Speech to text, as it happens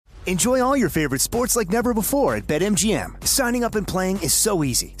Enjoy all your favorite sports like never before at BetMGM. Signing up and playing is so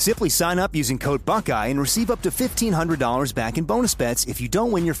easy. Simply sign up using code Buckeye and receive up to $1,500 back in bonus bets if you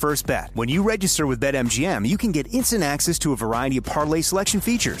don't win your first bet. When you register with BetMGM, you can get instant access to a variety of parlay selection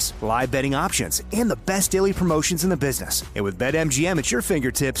features, live betting options, and the best daily promotions in the business. And with BetMGM at your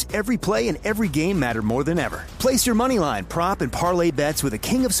fingertips, every play and every game matter more than ever. Place your moneyline, prop, and parlay bets with the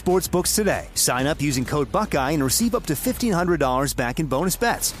king of sportsbooks today. Sign up using code Buckeye and receive up to $1,500 back in bonus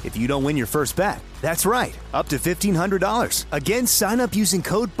bets if you don't win your first bet. That's right, up to $1,500. Again, sign up using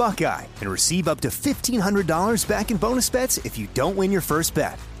code Buckeye and receive up to $1,500 back in bonus bets if you don't win your first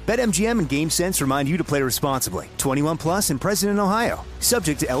bet. BetMGM and GameSense remind you to play responsibly. 21 plus and present in Ohio.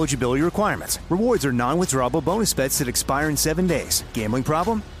 Subject to eligibility requirements. Rewards are non-withdrawable bonus bets that expire in 7 days. Gambling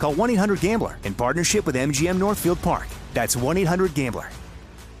problem? Call 1-800-GAMBLER in partnership with MGM Northfield Park. That's 1-800-GAMBLER.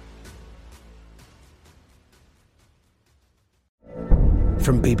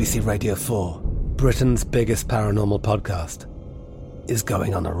 From BBC Radio 4, Britain's biggest paranormal podcast is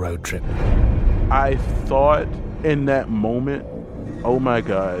going on a road trip. I thought in that moment, oh my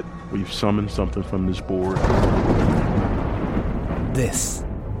God, we've summoned something from this board. This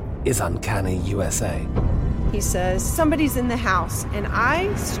is Uncanny USA. He says, somebody's in the house, and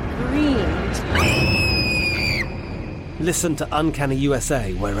I screamed. Listen to Uncanny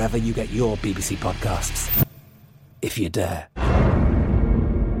USA wherever you get your BBC podcasts, if you dare.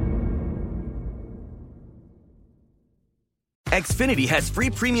 Xfinity has free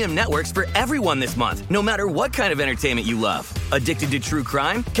premium networks for everyone this month, no matter what kind of entertainment you love. Addicted to true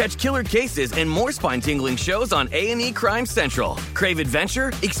crime? Catch killer cases and more spine-tingling shows on A&E Crime Central. Crave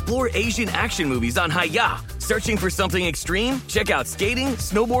adventure? Explore Asian action movies on Hayya. Searching for something extreme? Check out skating,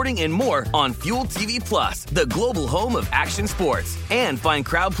 snowboarding, and more on Fuel TV Plus, the global home of action sports. And find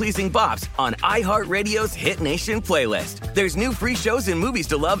crowd-pleasing bops on iHeartRadio's Hit Nation playlist. There's new free shows and movies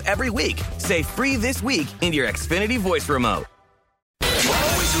to love every week. Say free this week in your Xfinity voice remote.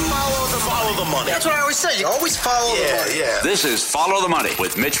 Follow the money. That's what I always say. You always follow the money. Yeah. This is Follow the Money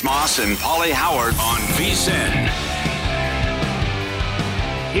with Mitch Moss and Paulie Howard on VSiN.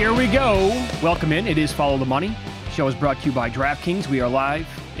 Here we go. Welcome in. It is Follow the Money. The show is brought to you by DraftKings. We are live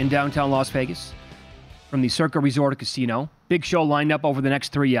in downtown Las Vegas from the Circa Resort Casino. Big show lined up over the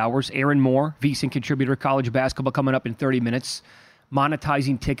next 3 hours. Aaron Moore, VSiN contributor, college basketball coming up in 30 minutes.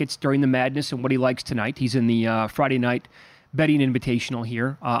 Monetizing tickets during the madness and what he likes tonight. He's in the Friday night betting invitational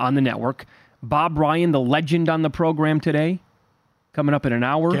here on the network. Bob Ryan, the legend on the program today, coming up in an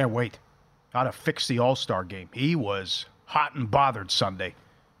hour. Can't wait. How to fix the All-Star game. He was hot and bothered Sunday,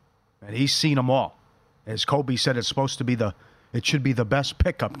 and he's seen them all. As Kobe said, it should be the best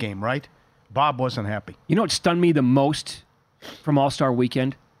pickup game, right? Bob wasn't happy. You know what stunned me the most from All-Star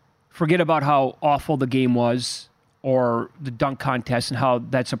Weekend? Forget about how awful the game was or the dunk contest and how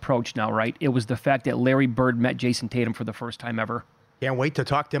that's approached now, right? It was the fact that Larry Bird met Jason Tatum for the first time ever. Can't wait to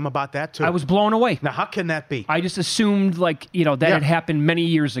talk to him about that, too. I was blown away. Now, how can that be? I just assumed, that had happened many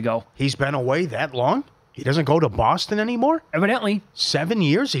years ago. He's been away that long? He doesn't go to Boston anymore? Evidently. 7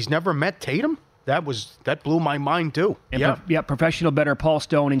 years? He's never met Tatum? That blew my mind, too. Yeah, professional bettor Paul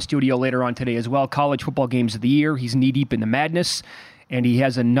Stone in studio later on today as well. College football games of the year. He's knee-deep in the madness, and he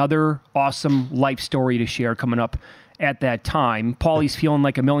has another awesome life story to share coming up at that time. Paulie's feeling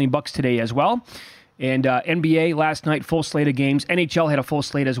like $1 million today as well. And NBA last night, full slate of games. NHL had a full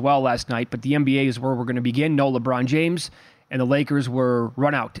slate as well last night, but the NBA is where we're going to begin. No LeBron James, and the Lakers were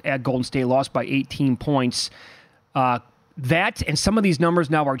run out at Golden State, lost by 18 points. That and some of these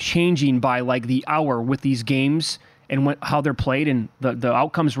numbers now are changing by the hour with these games and how they're played and the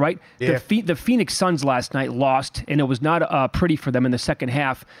outcomes, right? Yeah. The Phoenix Suns last night lost, and it was not pretty for them in the second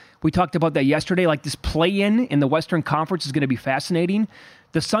half. We talked about that yesterday. This play-in in the Western Conference is going to be fascinating.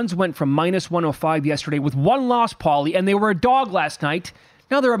 The Suns went from minus 105 yesterday with one loss, Paulie, and they were a dog last night.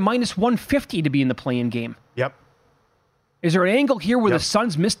 Now they're at minus 150 to be in the play-in game. Yep. Is there an angle here where the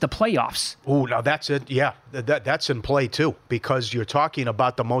Suns missed the playoffs? Oh, now that's it. Yeah, that's in play too, because you're talking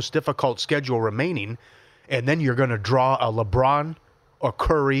about the most difficult schedule remaining, and then you're going to draw a LeBron or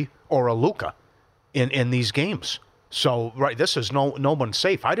Curry or a Luka in these games. So, right, this is no one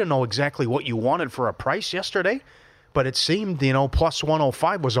safe. I didn't know exactly what you wanted for a price yesterday, but it seemed, plus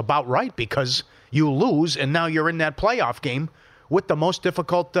 105 was about right because you lose, and now you're in that playoff game with the most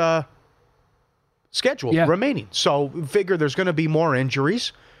difficult schedule remaining. So, figure there's going to be more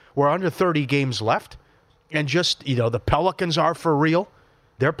injuries. We're under 30 games left, and just, the Pelicans are for real.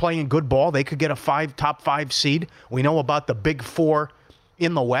 They're playing good ball. They could get a top five seed. We know about the big four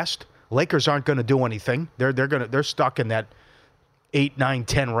in the West. Lakers aren't going to do anything. They're stuck in that 8, 9,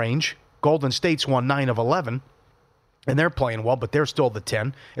 10 range. Golden State's won 9 of 11. And they're playing well, but they're still the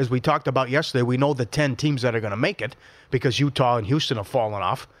 10. As we talked about yesterday, we know the 10 teams that are going to make it because Utah and Houston have fallen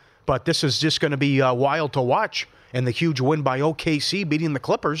off. But this is just going to be wild to watch. And the huge win by OKC beating the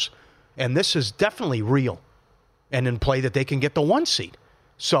Clippers. And this is definitely real. And in play that they can get the 1 seed.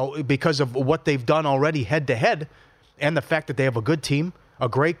 So because of what they've done already head-to-head and the fact that they have a good team, a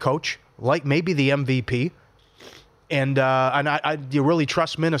great coach, like maybe the MVP, and do you really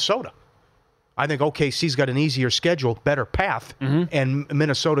trust Minnesota? I think OKC's got an easier schedule, better path, and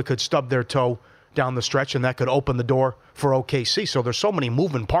Minnesota could stub their toe down the stretch, and that could open the door for OKC. So there's so many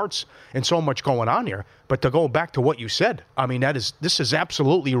moving parts and so much going on here. But to go back to what you said, I mean, this is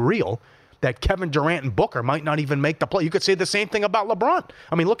absolutely real that Kevin Durant and Booker might not even make the play. You could say the same thing about LeBron.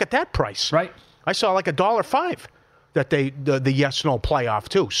 I mean, look at that price. Right. I saw like $1.05 that the yes-no playoff,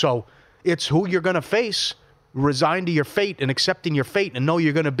 too. So it's who you're going to face, resign to your fate and accepting your fate and know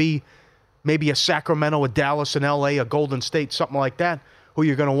you're going to be maybe a Sacramento, a Dallas, an L.A., a Golden State, something like that, who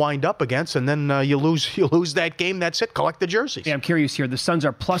you're going to wind up against, and then you lose that game. That's it. Collect the jerseys. Yeah, I'm curious here. The Suns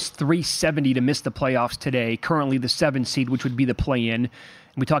are plus 370 to miss the playoffs today. Currently the 7 seed, which would be the play-in.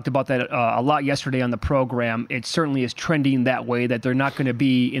 We talked about that a lot yesterday on the program. It certainly is trending that way, that they're not going to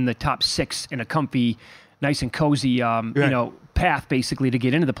be in the top 6 in a comfy, nice and cozy, path basically to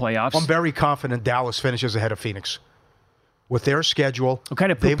get into the playoffs. I'm very confident Dallas finishes ahead of Phoenix. With their schedule. I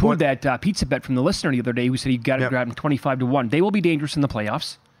kind of poo-pooed that pizza bet from the listener the other day who said he got to grab them 25-1. They will be dangerous in the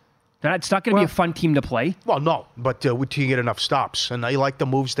playoffs. It's not going to be a fun team to play. Well, no, but you get enough stops. And I like the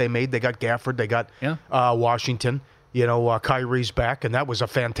moves they made. They got Gafford. They got Washington. Kyrie's back, and that was a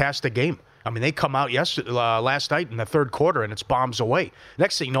fantastic game. I mean, they come out last night in the third quarter, and it's bombs away.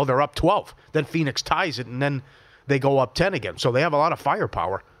 Next thing you know, they're up 12. Then Phoenix ties it, and then they go up 10 again. So they have a lot of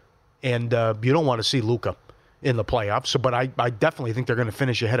firepower. And you don't want to see Luka in the playoffs. So, but I definitely think they're going to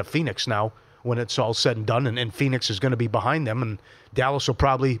finish ahead of Phoenix now when it's all said and done, and Phoenix is going to be behind them, and Dallas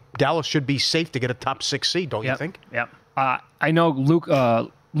should be safe to get a top 6 seed, don't you think? Yeah. I know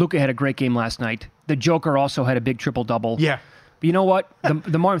Luka had a great game last night. The Joker also had a big triple-double. Yeah. But you know what?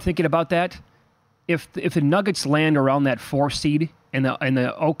 The more I'm thinking about that, if the Nuggets land around that 4 seed and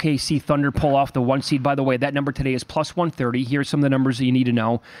the OKC Thunder pull off the 1 seed, by the way, that number today is plus 130. Here's some of the numbers that you need to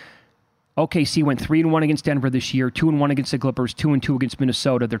know. OKC went 3-1 against Denver this year, 2-1 against the Clippers, 2-2 against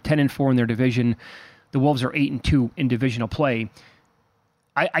Minnesota. They're 10-4 in their division. The Wolves are 8-2 in divisional play.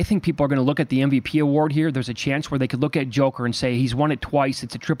 I think people are going to look at the MVP award here. There's a chance where they could look at Joker and say he's won it twice.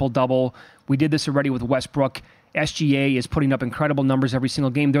 It's a triple-double. We did this already with Westbrook. SGA is putting up incredible numbers every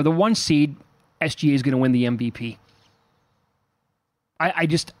single game. They're the 1 seed. SGA is going to win the MVP.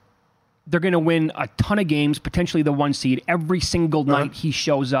 They're going to win a ton of games, potentially the 1 seed. Every single night he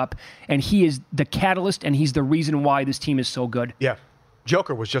shows up, and he is the catalyst, and he's the reason why this team is so good. Yeah.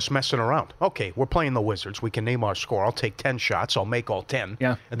 Joker was just messing around. Okay, we're playing the Wizards. We can name our score. I'll take 10 shots. I'll make all 10.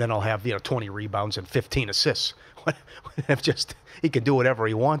 Yeah. And then I'll have 20 rebounds and 15 assists. He can do whatever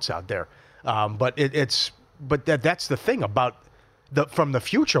he wants out there. But that's the thing about from the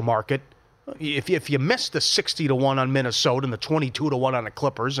future market. If you miss the 60-1 on Minnesota and the 22-1 on the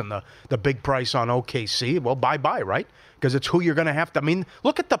Clippers and the big price on OKC, well, bye-bye, right? Because it's who you're going to have to. I mean,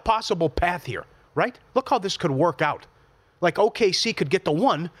 look at the possible path here, right? Look how this could work out. Like OKC could get the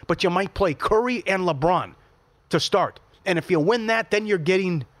 1, but you might play Curry and LeBron to start. And if you win that, then you're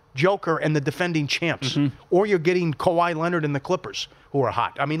getting Joker and the defending champs. Or you're getting Kawhi Leonard and the Clippers, who are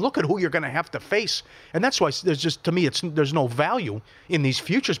hot. I mean, look at who you're going to have to face. And that's why there's no value in these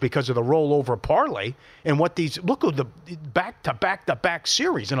futures because of the rollover parlay and what look at the back-to-back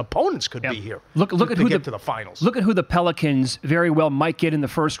series and opponents could be here. Look at who get to the finals. Look at who the Pelicans very well might get in the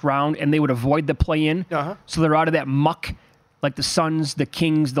first round, and they would avoid the play-in. So they're out of that muck like the Suns, the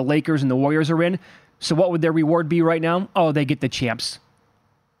Kings, the Lakers, and the Warriors are in. So what would their reward be right now? Oh, they get the champs.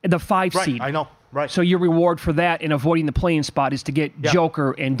 The 5 seed. I know. Right. So your reward for that in avoiding the play-in spot is to get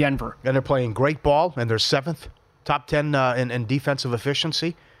Joker and Denver. And they're playing great ball, and they're 7th, top 10 in defensive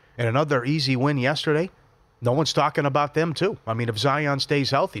efficiency, and another easy win yesterday. No one's talking about them, too. I mean, if Zion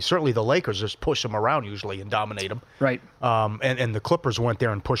stays healthy, certainly the Lakers just push them around usually and dominate them. Right. And the Clippers went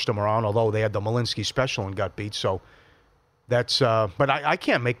there and pushed them around, although they had the Malinsky special and got beat. So that's but I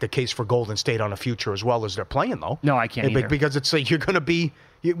can't make the case for Golden State on a future as well as they're playing, though. No, I can't either. Because it's like you're going to be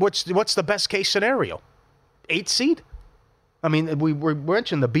what's the best case scenario? 8 seed? I mean, we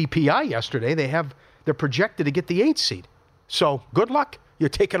mentioned the BPI yesterday. They're projected to get the 8 seed. So good luck. You're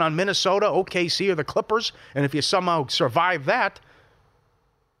taking on Minnesota, OKC, or the Clippers, and if you somehow survive that,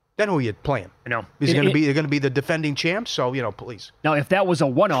 then who are you playing? I know. They're going to be the defending champs, so, please. Now, if that was a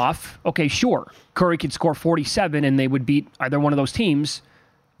one-off, okay, sure. Curry could score 47, and they would beat either one of those teams.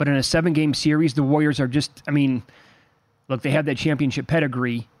 But in a 7-game series, the Warriors are just, look, they have that championship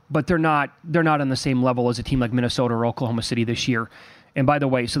pedigree, but they're not on the same level as a team like Minnesota or Oklahoma City this year. And by the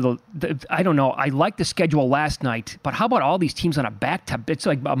way, so I don't know. I like the schedule last night, but how about all these teams on a back-to-back? It's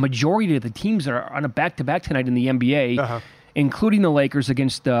like a majority of the teams are on a back-to-back tonight in the NBA, including the Lakers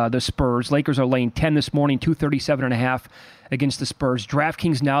against the Spurs. Lakers are laying 10 this morning, 237.5 against the Spurs.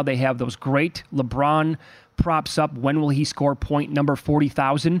 DraftKings now, they have those great LeBron props up. When will he score? Point number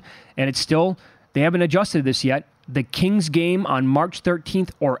 40,000. And it's still, they haven't adjusted this yet. The Kings game on March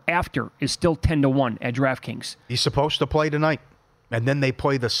 13th or after is still 10-1 at DraftKings. He's supposed to play tonight. And then they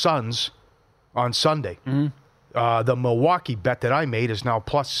play the Suns on Sunday. The Milwaukee bet that I made is now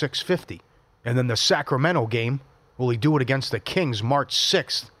plus 650. And then the Sacramento game, will he do it against the Kings March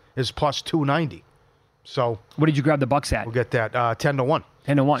 6th, is plus 290. So what did you grab the Bucks at? We'll get that 10-1.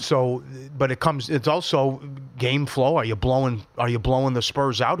 10-1. So, but it's also game flow. Are you blowing the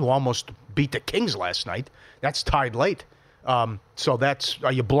Spurs out, who almost beat the Kings last night? That's tied late. So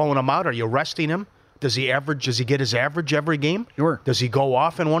are you blowing them out? Are you resting him? Does he get his average every game? Sure. Does he go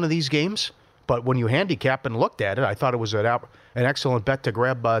off in one of these games? But when you handicap and looked at it, I thought it was an excellent bet to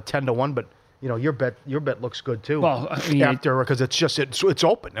grab 10-1. But your bet looks good too. Well, I mean, because it's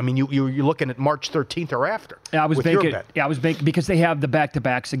open. I mean, you're looking at March 13th or after. Yeah, I was banking because they have the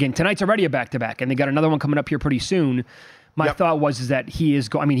back-to-backs again. Tonight's already a back-to-back, and they got another one coming up here pretty soon. My thought was that he's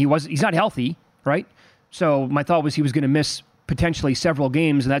not healthy, right? So my thought was he was going to miss potentially several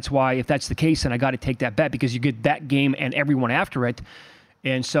games, and that's why, if that's the case, then I got to take that bet because you get that game and everyone after it.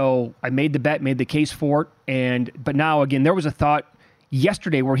 And so I made the bet, made the case for it. But now, again, there was a thought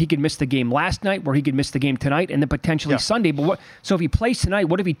yesterday where he could miss the game last night, where he could miss the game tonight, and then potentially Sunday. But so if he plays tonight,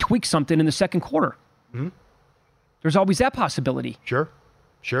 what if he tweaks something in the second quarter? Mm-hmm. There's always that possibility. Sure.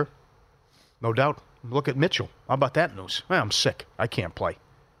 No doubt. Look at Mitchell. How about that news? I'm sick. I can't play.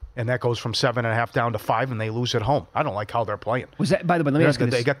 And that goes from 7.5 down to 5, and they lose at home. I don't like how they're playing. Was that, by the way, let me ask you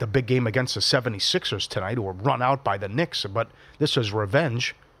this. They got the big game against the 76ers tonight, who were run out by the Knicks. But this is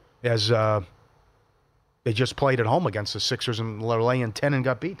revenge, as they just played at home against the Sixers and were laying 10 and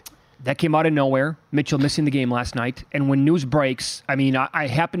got beat. That came out of nowhere. Mitchell missing the game last night. And when news breaks, I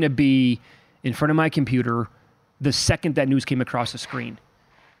happened to be in front of my computer the second that news came across the screen.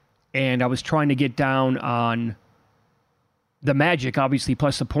 And I was trying to get down on the Magic, obviously,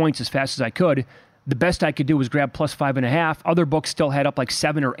 plus the points as fast as I could. The best I could do was grab plus 5.5. Other books still had up like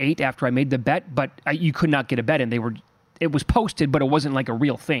 7 or 8 after I made the bet, but you could not get a bet in. It was posted, but it wasn't like a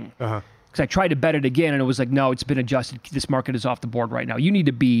real thing. Because I tried to bet it again, and it was like, no, it's been adjusted. This market is off the board right now. You need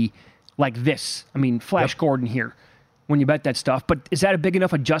to be like this. Flash Gordon here when you bet that stuff. But is that a big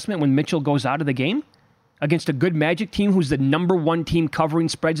enough adjustment when Mitchell goes out of the game against a good Magic team who's the number 1 team covering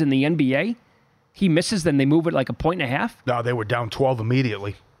spreads in the NBA? He misses, then they move it like a 1.5? No, they were down 12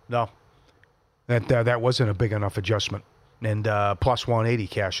 immediately. No. That wasn't a big enough adjustment. And plus 180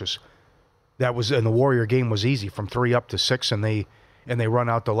 cashes. And the Warrior game was easy from 3 up to 6, and they run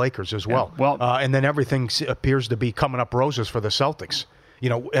out the Lakers as well. Yeah, well, and then everything appears to be coming up roses for the Celtics.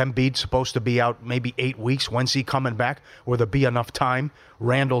 Embiid's supposed to be out maybe 8 weeks. When's he coming back? Will there be enough time?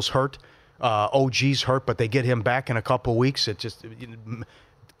 Randall's hurt. OG's hurt, but they get him back in a couple weeks. It just...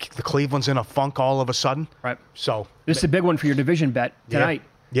 The Cleveland's in a funk all of a sudden. Right. So this is a big one for your division bet tonight.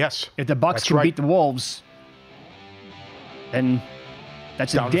 Yeah. Yes. If the Bucks can beat the Wolves, then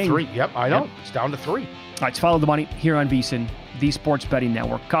that's down a ding. To 3. Yep, I know. Yep. It's down to 3. All right, it's Follow the Money here on VSiN, the Sports Betting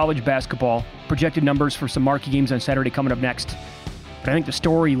Network. College basketball, projected numbers for some marquee games on Saturday coming up next. But I think the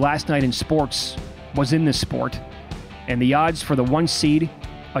story last night in sports was in this sport, and the odds for the 1 seed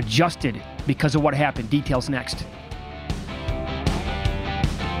adjusted because of what happened. Details next.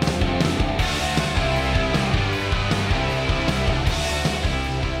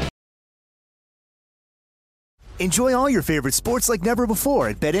 Enjoy all your favorite sports like never before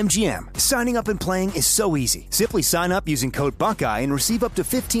at BetMGM. Signing up and playing is so easy. Simply sign up using code Buckeye and receive up to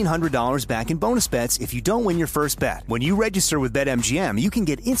 $1,500 back in bonus bets if you don't win your first bet. When you register with BetMGM, you can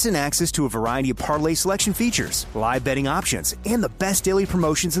get instant access to a variety of parlay selection features, live betting options, and the best daily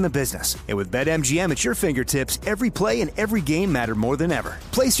promotions in the business. And with BetMGM at your fingertips, every play and every game matter more than ever.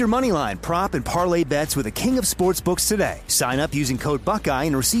 Place your moneyline, prop, and parlay bets with the king of sportsbooks today. Sign up using code Buckeye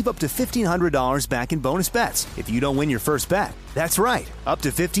and receive up to $1,500 back in bonus bets if you don't win your first bet. That's right, up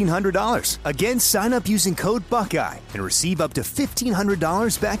to $1,500. Again, sign up using code Buckeye and receive up to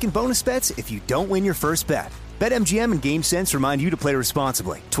 $1,500 back in bonus bets if you don't win your first bet. BetMGM and GameSense remind you to play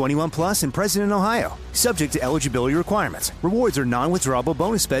responsibly. 21 plus and present in Ohio. Subject to eligibility requirements. Rewards are non-withdrawable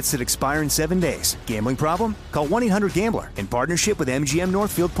bonus bets that expire in 7 days. Gambling problem? Call 1-800-GAMBLER in partnership with MGM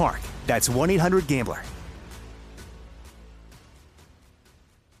Northfield Park. That's 1-800-GAMBLER.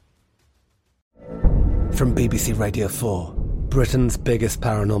 From BBC Radio 4, Britain's biggest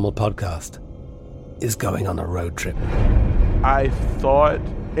paranormal podcast is going on a road trip. I thought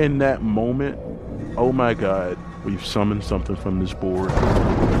in that moment, oh my God, we've summoned something from this board.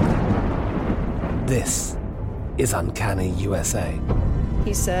 This is Uncanny USA.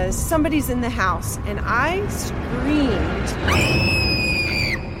 He says, somebody's in the house, and I screamed.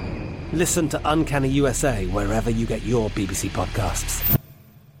 Listen to Uncanny USA wherever you get your BBC podcasts,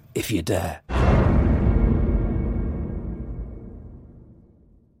 if you dare.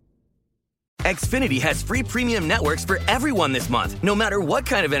 Xfinity has free premium networks for everyone this month, no matter what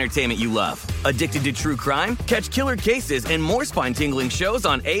kind of entertainment you love. Addicted to true crime? Catch killer cases and more spine-tingling shows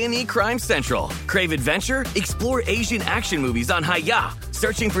on A&E Crime Central. Crave adventure? Explore Asian action movies on Hi-YAH.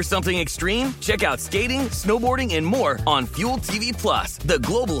 Searching for something extreme? Check out skating, snowboarding, and more on Fuel TV Plus, the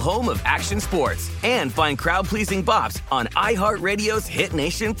global home of action sports. And find crowd-pleasing bops on iHeartRadio's Hit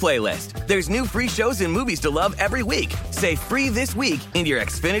Nation playlist. There's new free shows and movies to love every week. Say free this week in your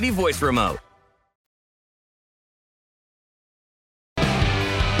Xfinity voice remote.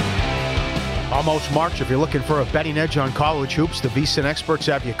 Almost March. If you're looking for a betting edge on college hoops, the VSiN experts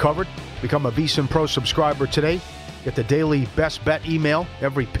have you covered. Become a VSiN Pro subscriber today. Get the daily best bet email,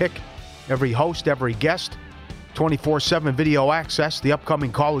 every pick, every host, every guest, 24/7 video access, the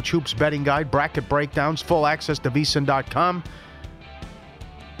upcoming college hoops betting guide, bracket breakdowns, full access to VSiN.com,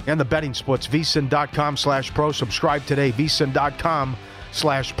 and the betting splits, VSiN.com/pro. Subscribe today,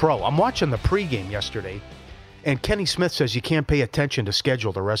 VSiN.com/pro. I'm watching the pregame yesterday, and Kenny Smith says you can't pay attention to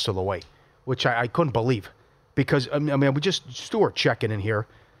schedule the rest of the way, which I couldn't believe, because, I mean, we just, Stuart checking in here.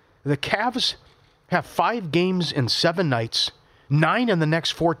 The Cavs have 5 games in 7 nights, 9 in the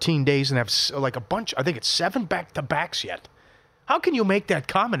next 14 days, and have like a bunch, I think it's 7 back-to-backs yet. How can you make that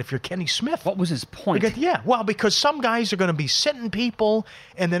comment if you're Kenny Smith? What was his point? Well, because some guys are going to be sitting people,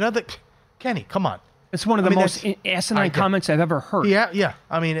 and then other... Kenny, come on. It's one of the most asinine comments I've ever heard. Yeah.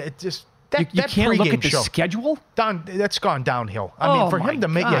 I mean, it just... You can't look at the schedule? That's gone downhill. I mean, for him to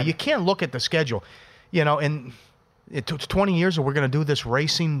make... Yeah, you can't look at the schedule. You know, and it's 20 years and we're going to do this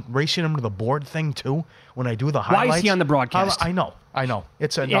racing him to the board thing, too, when I do the highlights. Why is he on the broadcast? I know.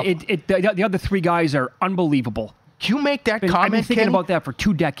 It's enough. The other 3 guys are unbelievable. Can you make that comment, I've been thinking Kenny? about that for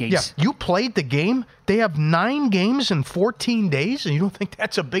 2 decades. Yeah, you played the game. They have 9 games in 14 days, and you don't think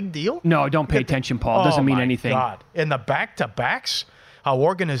that's a big deal? No, don't pay attention, Paul. It doesn't mean anything. God. And the back-to-backs... How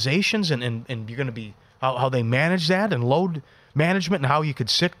organizations and you're going to be how they manage that and load management and how you could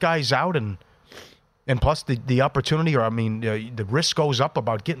sit guys out and plus the opportunity or the risk goes up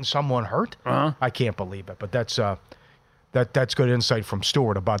about getting someone hurt. I can't believe it, but that's good insight from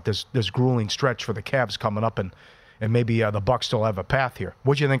Stuart about this grueling stretch for the Cavs coming up and maybe the Bucks still have a path here.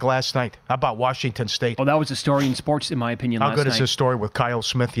 What did you think last night? How about Washington State? Well, that was a story in sports, in my opinion. How good is this story with Kyle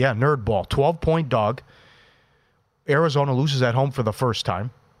Smith? Yeah, nerd ball, 12-point dog. Arizona loses at home for the first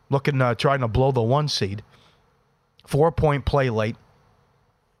time, trying to blow the 1 seed. 4-point play late.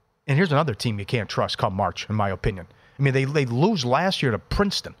 And here's another team you can't trust come March, in my opinion. I mean, they lose last year to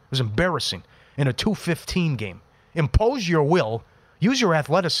Princeton. It was embarrassing in a 2-15 game. Impose your will. Use your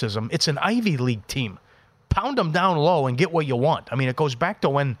athleticism. It's an Ivy League team. Pound them down low and get what you want. I mean, it goes back to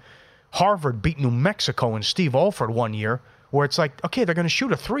when Harvard beat New Mexico and Steve Alford one year, where it's like, okay, they're going to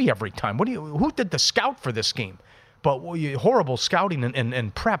shoot a 3 every time. Who did the scout for this game? But horrible scouting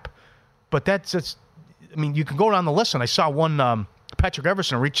and prep. But that's I mean, you can go down the list, and I saw one, Patrick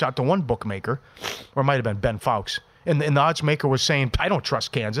Everson reached out to one bookmaker, or it might have been Ben Fowkes, and the odds maker was saying, I don't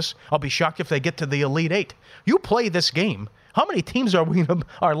trust Kansas. I'll be shocked if they get to the Elite 8. You play this game. How many teams are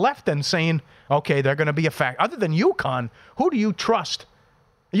left and saying, okay, they're going to be a fact? Other than UConn, who do you trust?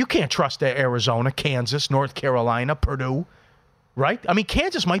 You can't trust Arizona, Kansas, North Carolina, Purdue. Right? I mean,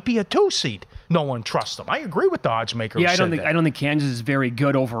 Kansas might be a 2 seed. No one trusts them. I agree with the odds maker. Yeah, I don't think Kansas is very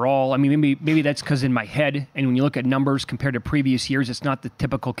good overall. I mean, maybe that's because in my head, and when you look at numbers compared to previous years, it's not the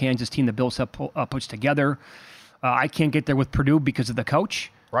typical Kansas team that Bill Self puts together. I can't get there with Purdue because of the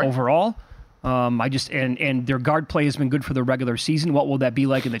coach overall. And their guard play has been good for the regular season. What will that be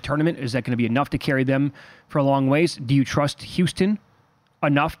like in the tournament? Is that going to be enough to carry them for a long ways? Do you trust Houston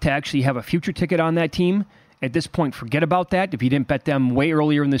enough to actually have a future ticket on that team? At this point, forget about that if you didn't bet them way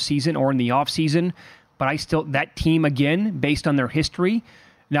earlier in the season or in the offseason. But that team, again, based on their history,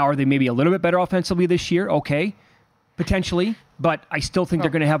 now are they maybe a little bit better offensively this year? Okay, potentially. But I still think they're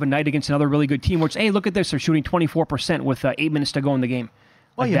going to have a night against another really good team where it's, hey, look at this. They're shooting 24% with 8 minutes to go in the game.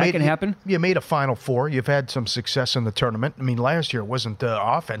 Well, that can happen. You made a Final Four. You've had some success in the tournament. I mean, last year it wasn't the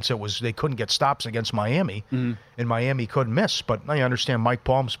offense. It was they couldn't get stops against Miami, and Miami couldn't miss. But I understand Mike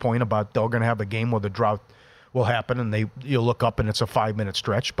Palm's point about they're going to have a game where the drought will happen, and you'll look up and it's a 5-minute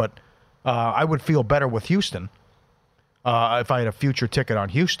stretch. But I would feel better with Houston if I had a future ticket on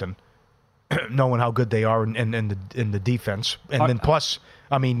Houston, knowing how good they are in the defense. And then plus,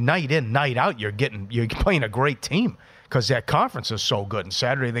 I mean, night in, night out, you're playing a great team because that conference is so good. And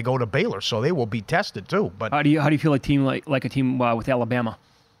Saturday they go to Baylor, so they will be tested too. But how do you feel a team like a team with Alabama,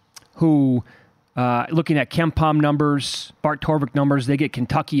 who looking at KenPom numbers, Bart Torvik numbers, they get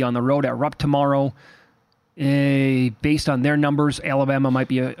Kentucky on the road at Rupp tomorrow. Based on their numbers, Alabama might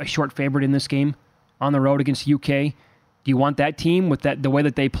be a short favorite in this game on the road against UK. Do you want that team with the way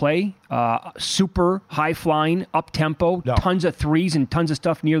that they play? Super high-flying, up-tempo, Tons of threes and tons of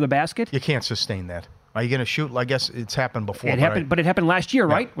stuff near the basket? You can't sustain that. Are you going to shoot? I guess it's happened before. It happened last year,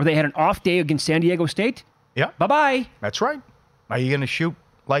 right? Where they had an off day against San Diego State? Yeah. Bye-bye. That's right. Are you going to shoot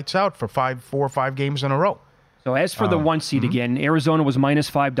lights out for 4 or 5 games in a row? So as for the 1 seed again, Arizona was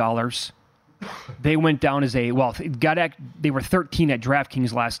minus $5. They went down as they were 13 at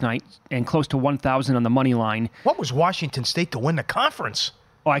DraftKings last night and close to 1,000 on the money line. What was Washington State to win the conference?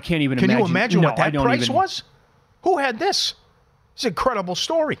 Oh, I can't even imagine. Can you imagine what that price was? Who had this? It's an incredible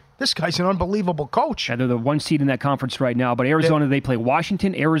story. This guy's an unbelievable coach. Yeah, they're the 1 seed in that conference right now. But Arizona, they play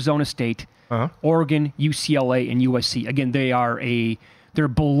Washington, Arizona State, Oregon, UCLA, and USC. Again, they're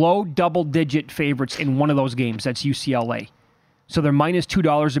below double-digit favorites in one of those games. That's UCLA. So they're minus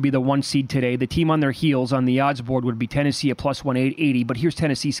 $2 to be the 1 seed today. The team on their heels on the odds board would be Tennessee at plus 180. But here's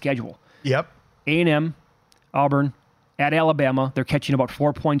Tennessee's schedule. Yep. A&M, Auburn, at Alabama. They're catching about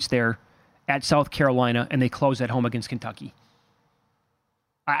 4 points there. At South Carolina, and they close at home against Kentucky.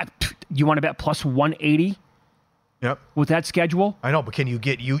 You want to bet plus 180? Yep. With that schedule? I know, but can you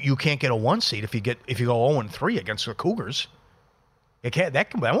get you can't get a 1 seed if you go 0-3 against the Cougars. It can't.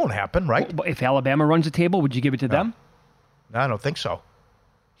 That won't happen, right? Well, if Alabama runs the table, would you give it to them? I don't think so.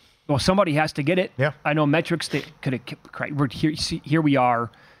 Well, somebody has to get it. Yeah. I know metrics that could have. Here we are,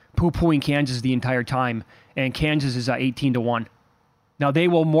 poo-pooing Kansas the entire time, and Kansas is 18-1. Now they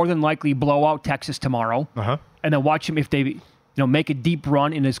will more than likely blow out Texas tomorrow, and then watch them if they make a deep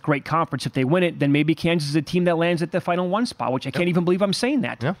run in this great conference. If they win it, then maybe Kansas is a team that lands at the final 1 spot, which I can't even believe I'm saying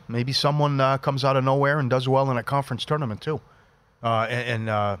that. Yeah, maybe someone comes out of nowhere and does well in a conference tournament too, and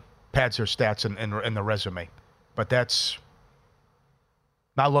pads their stats in the resume. But that's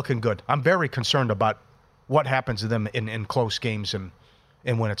not looking good. I'm very concerned about what happens to them in close games and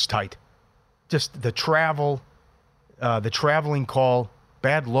when it's tight. Just the travel, the traveling call,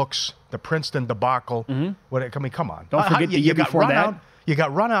 bad looks, the Princeton debacle. Come on. Don't forget the year before that. You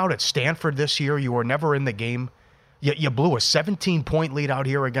got run out at Stanford this year. You were never in the game. You blew a 17-point lead out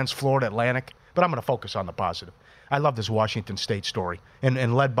here against Florida Atlantic. But I'm going to focus on the positive. I love this Washington State story.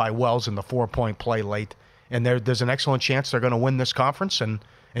 And led by Wells in the 4-point play late. And there's an excellent chance they're going to win this conference and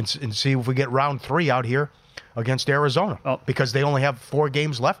see if we get round 3 out here against Arizona. Because they only have 4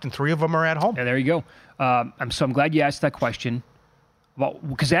 games left and 3 of them are at home. Yeah, there you go. I'm glad you asked that question. Well,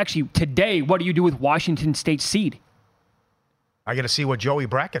 because actually today, what do you do with Washington State seed? I got to see what Joey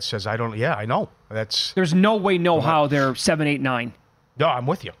Brackett says. I know. There's no way, how they're 7, 8, 9. No, I'm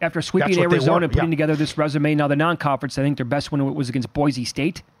with you. After sweeping Arizona and putting together this resume, now the non-conference, I think their best win was against Boise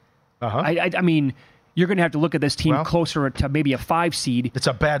State. I mean, you're going to have to look at this team closer to maybe a 5 seed. It's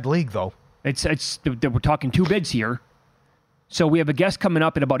a bad league, though. We're talking 2 bids here. So we have a guest coming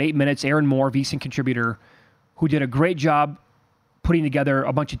up in about 8 minutes, Aaron Moore, VSiN contributor, who did a great job putting together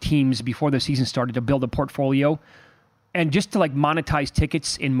a bunch of teams before the season started to build a portfolio. And just to monetize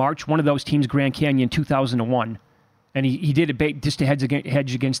tickets in March, one of those teams, Grand Canyon, 2001. And he did it just to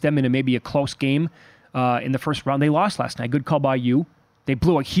hedge against them in maybe a close game in the first round. They lost last night. Good call by you. They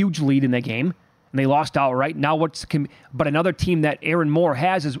blew a huge lead in that game, and they lost outright. Now but another team that Aaron Moore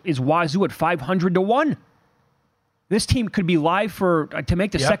has is Wazoo at 500-1. This team could be live to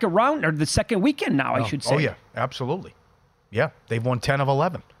make the second round or the second weekend now, I should say. Oh, yeah, absolutely. Yeah, they've won 10 of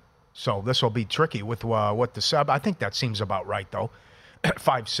 11. So this will be tricky with what the sub. I think that seems about right, though.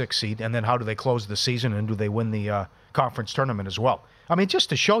 5-6 seed, and then how do they close the season, and do they win the conference tournament as well? I mean, just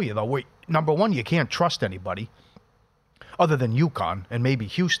to show you, though, number one, you can't trust anybody other than UConn and maybe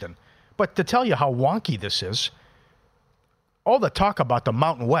Houston. But to tell you how wonky this is, all the talk about the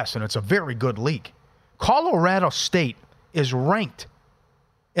Mountain West, and it's a very good league. Colorado State is ranked,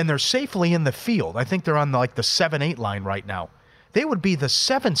 and they're safely in the field. I think they're on the 7-8 line right now. They would be the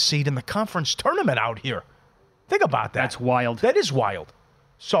 7th seed in the conference tournament out here. Think about that. That's wild. That is wild.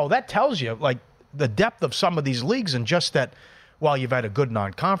 So that tells you, the depth of some of these leagues, and just that, while you've had a good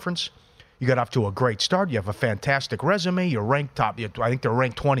non-conference, you got off to a great start, you have a fantastic resume, you're ranked top, I think they're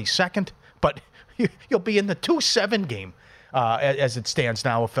ranked 22nd, but you'll be in the 2-7 game as it stands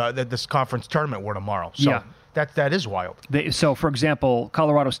now if this conference tournament were tomorrow. So That is wild. So, for example,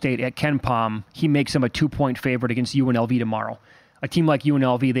 Colorado State at Ken Pom, he makes them a 2-point favorite against UNLV tomorrow. A team like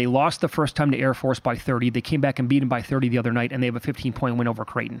UNLV, they lost the first time to Air Force by 30. They came back and beat them by 30 the other night, and they have a 15-point win over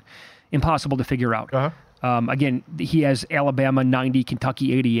Creighton. Impossible to figure out. Again, he has Alabama 90,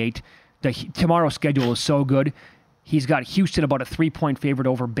 Kentucky 88. Tomorrow's schedule is so good. He's got Houston about a 3-point favorite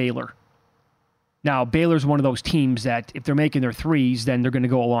over Baylor. Now, Baylor's one of those teams that if they're making their threes, then they're going to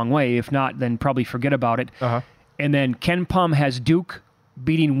go a long way. If not, then probably forget about it. And then Ken Pom has Duke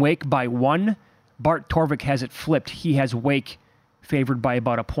beating Wake by 1. Bart Torvik has it flipped. He has Wake favored by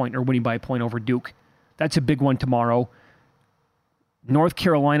about a point or winning by a point over Duke. That's a big one tomorrow. North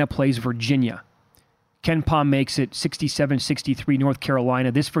Carolina plays Virginia. Ken Pom makes it 67-63 North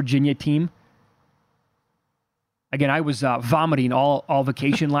Carolina. This Virginia team, again, I was vomiting all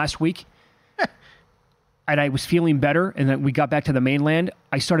vacation last week. And I was feeling better, and then we got back to the mainland.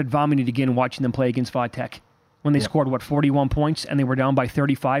 I started vomiting again watching them play against Vodtech when they scored, 41 points, and they were down by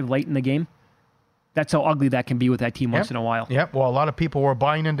 35 late in the game. That's how ugly that can be with that team once in a while. Yep. Well, a lot of people were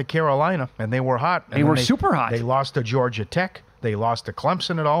buying into Carolina, and they were hot. They were super hot. They lost to Georgia Tech. They lost to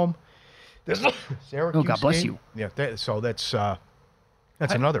Clemson at home. Syracuse God bless game. you. Yeah. So that's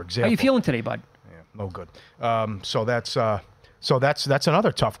another example. How are you feeling today, bud? Yeah, no good. So that's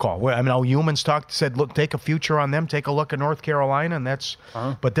another tough call. I mean, humans said, look, take a future on them. Take a look at North Carolina, and that's.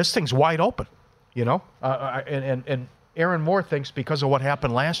 But this thing's wide open, and Aaron Moore thinks because of what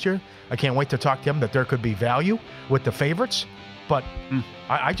happened last year, I can't wait to talk to him, that there could be value with the favorites. But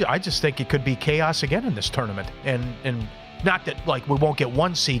I just think it could be chaos again in this tournament, and not that we won't get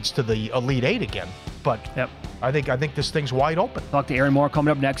 1 seeds to the Elite Eight again, but I think this thing's wide open. Talk to Aaron Moore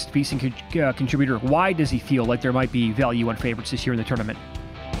coming up next. VSiN contributor. Why does he feel like there might be value on favorites this year in the tournament?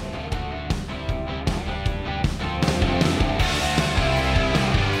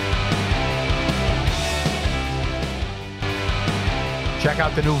 Check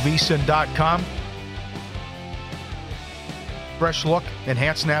out the new VSiN.com. Fresh look,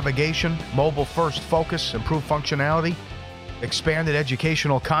 enhanced navigation, mobile-first focus, improved functionality, expanded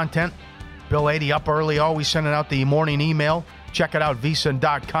educational content. Bill 80 up early, always sending out the morning email. Check it out,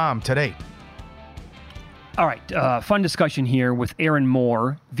 VSiN.com today. All right, fun discussion here with Aaron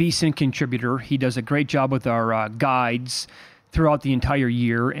Moore, VSiN contributor. He does a great job with our guides throughout the entire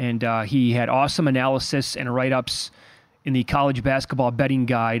year, and he had awesome analysis and write-ups in the college basketball betting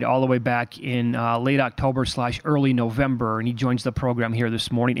guide all the way back in late October / early November, and he joins the program here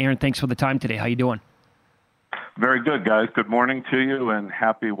this morning. Aaron, thanks for the time today. How you doing? Very good, guys. Good morning to you, and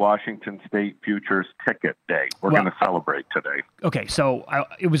happy Washington State Futures Ticket Day. We're going to celebrate today. Okay, so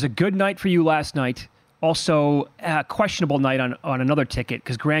it was a good night for you last night. Also, a questionable night on another ticket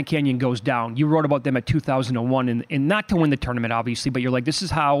because Grand Canyon goes down. You wrote about them at 2001, and not to win the tournament, obviously, but you're like, this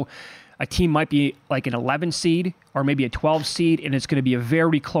is how a team might be like an 11 seed or maybe a 12 seed, and it's going to be a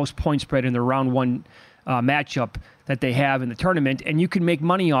very close point spread in the round 1 matchup that they have in the tournament, and you can make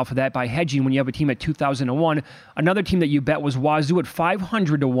money off of that by hedging when you have a team at 2001. Another team that you bet was Wazoo at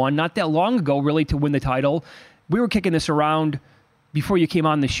 500-1, not that long ago, really, to win the title. We were kicking this around before you came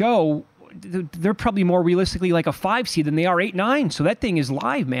on the show. They're probably more realistically like a 5 seed than they are 8-9, so that thing is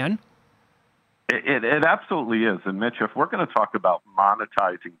live, man. It absolutely is. And, Mitch, if we're going to talk about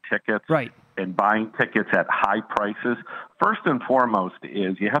monetizing tickets and buying tickets at high prices, first and foremost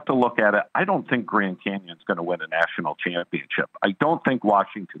is you have to look at it. I don't think Grand Canyon's going to win a national championship. I don't think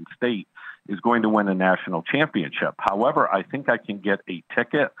Washington State is going to win a national championship. However, I think I can get a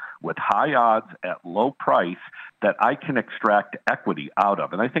ticket with high odds at low price that I can extract equity out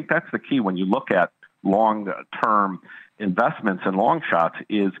of. And I think that's the key when you look at long-term investments and long shots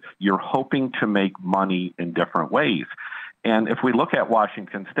is you're hoping to make money in different ways. And if we look at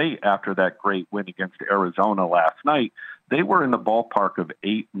Washington State after that great win against Arizona last night, they were in the ballpark of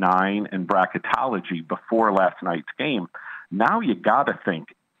 8-9 in bracketology before last night's game. Now you got to think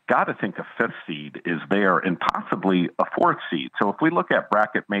a 5th seed is there and possibly a 4th seed. So if we look at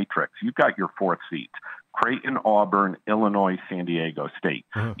bracket matrix, you've got your 4th seeds. Creighton, Auburn, Illinois, San Diego State.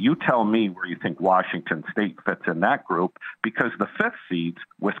 You tell me where you think Washington State fits in that group, because the 5th seeds,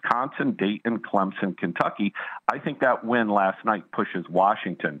 Wisconsin, Dayton, Clemson, Kentucky, I think that win last night pushes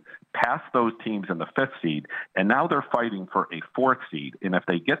Washington past those teams in the 5th seed, and now they're fighting for a 4th seed. And if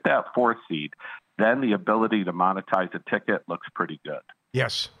they get that 4th seed, then the ability to monetize a ticket looks pretty good.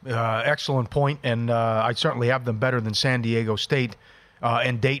 Yes, excellent point, and I certainly have them better than San Diego State.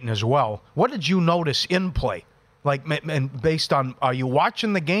 And Dayton as well. What did you notice in play? And based on, are you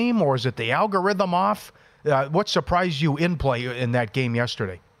watching the game or is it the algorithm off? What surprised you in play in that game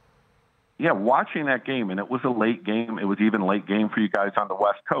yesterday? Yeah, watching that game, and it was a late game. It was even a late game for you guys on the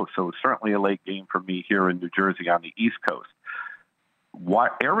West Coast, so it was certainly a late game for me here in New Jersey on the East Coast.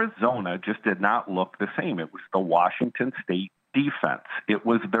 Arizona just did not look the same. It was the Washington State defense. It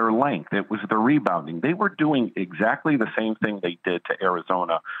was their length. It was the rebounding. They were doing exactly the same thing they did to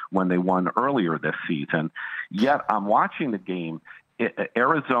Arizona when they won earlier this season. Yet I'm watching the game.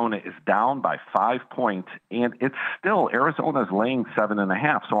 Arizona is down by 5 points, and it's still Arizona's laying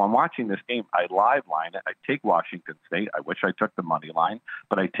 7.5. So I'm watching this game. I live line it. I take Washington State. I wish I took the money line,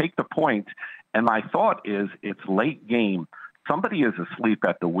 but I take the point. And my thought is it's late game. Somebody is asleep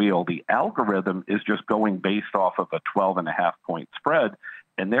at the wheel. The algorithm is just going based off of a 12.5-point spread.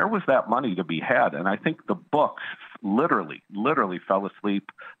 And there was that money to be had. And I think the books literally fell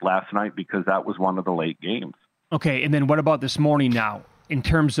asleep last night because that was one of the late games. Okay, and then what about this morning now? In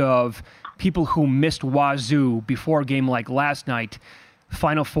terms of people who missed Wazoo before a game like last night,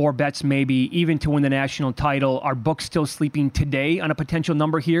 Final Four bets maybe, even to win the national title, are books still sleeping today on a potential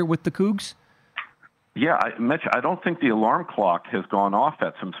number here with the Cougs? Yeah, Mitch, I don't think the alarm clock has gone off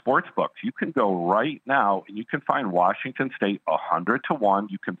at some sports books. You can go right now and you can find Washington State 100-1.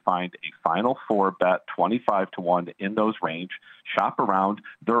 You can find a Final Four bet 25-1 in those range. Shop around.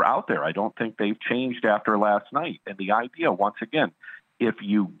 They're out there. I don't think they've changed after last night. And the idea, once again, if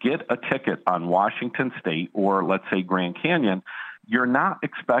you get a ticket on Washington State or, let's say, Grand Canyon, you're not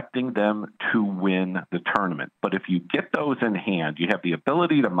expecting them to win the tournament. But if you get those in hand, you have the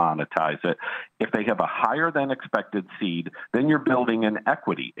ability to monetize it. If they have a higher than expected seed, then you're building an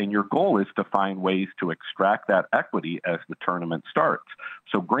equity. And your goal is to find ways to extract that equity as the tournament starts.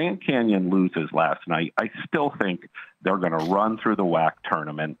 So Grand Canyon loses last night. I still think they're going to run through the WAC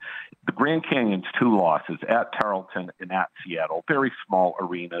tournament. The Grand Canyon's 2 losses at Tarleton and at Seattle, very small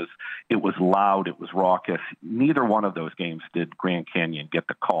arenas. It was loud. It was raucous. Neither one of those games did Grand Canyon get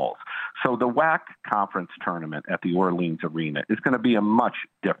the calls. So the WAC conference tournament at the Orleans Arena is going to be a much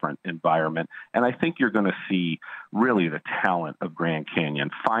different environment. And I think you're going to see really the talent of Grand Canyon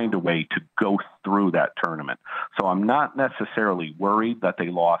find a way to go through that tournament. So I'm not necessarily worried that they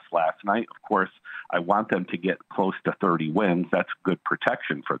lost last night. Of course, I want them to get close to 30 wins. That's good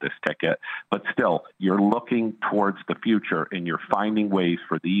protection for this ticket. But still, you're looking towards the future and you're finding ways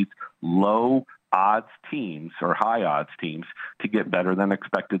for these low odds teams or high odds teams to get better than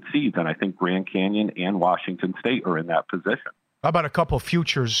expected seeds. And I think Grand Canyon and Washington State are in that position. How about a couple of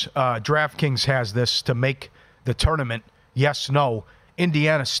futures? DraftKings has this to make the tournament. Yes, no.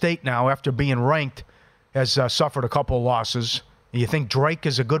 Indiana State now, after being ranked, has suffered a couple of losses. You think Drake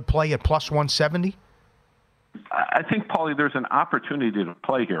is a good play at plus 170? I think, Paulie, there's an opportunity to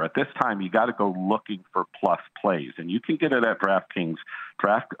play here. At this time, you got to go looking for plus plays, and you can get it at DraftKings.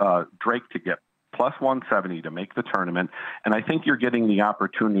 Drake to get plus 170 to make the tournament, and I think you're getting the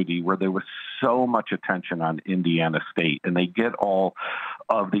opportunity where there was so much attention on Indiana State, and they get all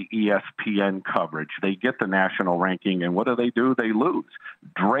of the ESPN coverage. They get the national ranking, and what do? They lose.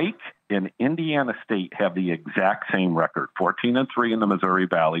 Drake and Indiana State have the exact same record, 14-3 in the Missouri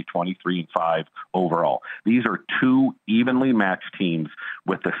Valley, 23-5 overall. These are 2 evenly matched teams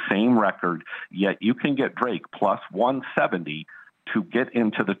with the same record, yet you can get Drake plus 170 to get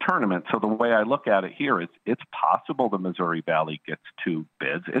into the tournament. So the way I look at it here is it's possible the Missouri Valley gets 2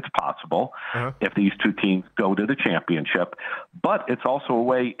 bids. It's possible if these 2 teams go to the championship. But it's also a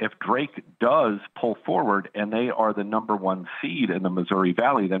way if Drake does pull forward and they are the number 1 seed in the Missouri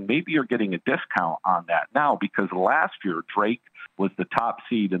Valley, then maybe you're getting a discount on that now because last year Drake was the top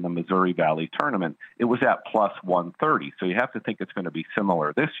seed in the Missouri Valley tournament. It was at plus 130. So you have to think it's going to be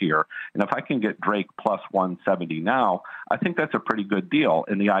similar this year. And if I can get Drake plus 170 now, I think that's a pretty good deal.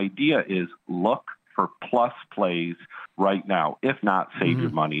 And the idea is look for plus plays right now. If not, save your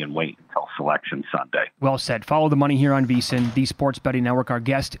money and wait until Selection Sunday. Well said. Follow the money here on VSiN, the Sports Betting Network. Our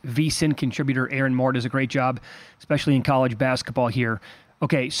guest, VSiN contributor Aaron Moore, does a great job, especially in college basketball here.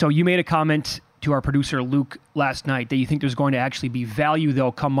 Okay, so you made a comment to our producer Luke last night that you think there's going to actually be value,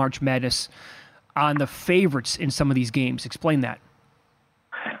 though, come March Madness on the favorites in some of these games. Explain that.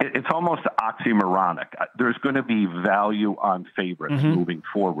 It's almost oxymoronic. There's going to be value on favorites moving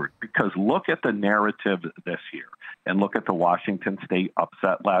forward because look at the narrative this year and look at the Washington State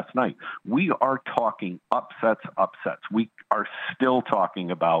upset last night. We are talking upsets. We are still talking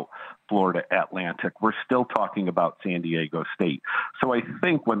about Florida Atlantic. We're still talking about San Diego State. So I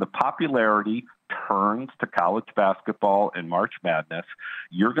think when the popularity turns to college basketball and March Madness,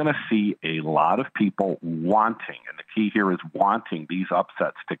 you're going to see a lot of people wanting, and the key here is wanting these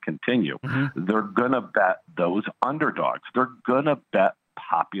upsets to continue. They're going to bet those underdogs. They're going to bet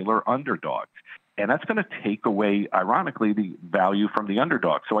popular underdogs. And that's going to take away, ironically, the value from the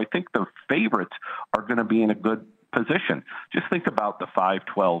underdog. So I think the favorites are going to be in a good position. Just think about the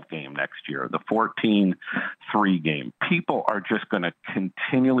 5-12 game next year, the 14-3 game. People are just going to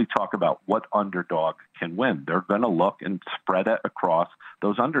continually talk about what underdog can win. They're going to look and spread it across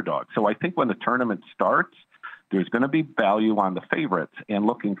those underdogs. So I think when the tournament starts, there's going to be value on the favorites, and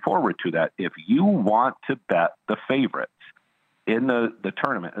looking forward to that. If you want to bet the favorites in the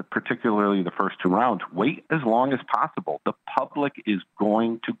tournament, particularly the first two rounds, wait as long as possible. The public is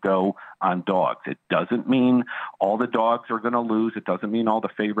going to go on dogs. It doesn't mean all the dogs are going to lose. It doesn't mean all the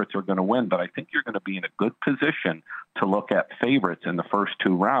favorites are going to win, but I think you're going to be in a good position to look at favorites in the first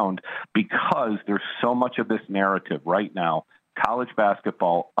two rounds because there's so much of this narrative right now. College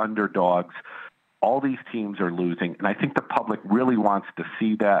basketball, underdogs, all these teams are losing, and I think the public really wants to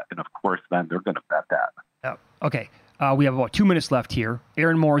see that, and of course, then they're going to bet that. Okay. We have about 2 minutes left here.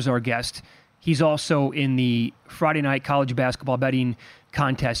 Aaron Moore is our guest. He's also in the Friday night college basketball betting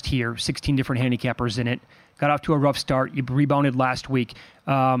contest here, 16 different handicappers in it. Got off to a rough start. You rebounded last week.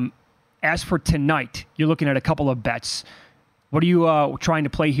 As for tonight, you're looking at a couple of bets. What are you trying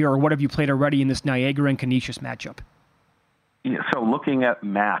to play here, or what have you played already in this Niagara and Canisius matchup? Yeah, so looking at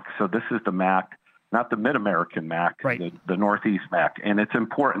MAC, so this is the MAC, not the Mid-American MAC, right. the Northeast MAC. And it's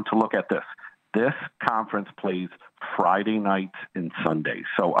important to look at this. This conference plays Friday nights and Sundays.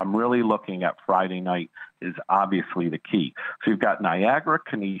 So I'm really looking at Friday night is obviously the key. So you've got Niagara,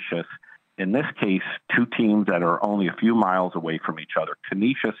 Canisius. In this case, two teams that are only a few miles away from each other.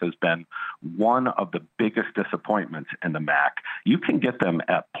 Canisius has been one of the biggest disappointments in the MAC. You can get them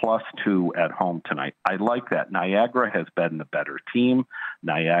at +2 at home tonight. I like that. Niagara has been the better team.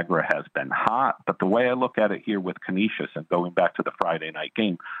 Niagara has been hot. But the way I look at it here with Canisius and going back to the Friday night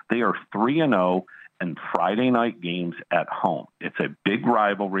game, they are 3-0 in Friday night games at home. It's a big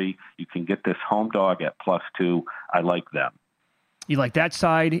rivalry. You can get this home dog at +2. I like them. You like that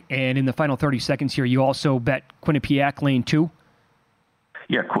side, and in the final 30 seconds here, you also bet Quinnipiac lane 2?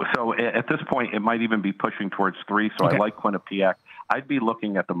 Yeah, so at this point, it might even be pushing towards 3, so okay. I like Quinnipiac. I'd be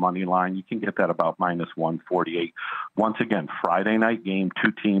looking at the money line. You can get that about -148. Once again, Friday night game,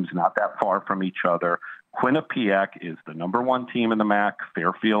 two teams not that far from each other. Quinnipiac is the number 1 team in the MAC.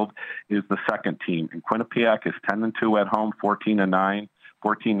 Fairfield is the second team. And Quinnipiac is 10-2 at home, 14-9.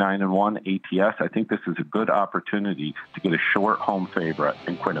 14-9-1 ATS. I think this is a good opportunity to get a short home favorite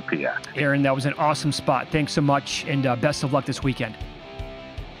in Quinnipiac. Aaron, that was an awesome spot. Thanks so much, and best of luck this weekend.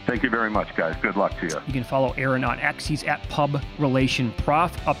 Thank you very much, guys. Good luck to you. You can follow Aaron on X. He's at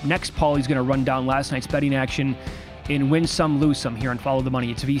PubRelationProf. Up next, Paulie's going to run down last night's betting action in Win Some, Lose Some here on Follow the Money.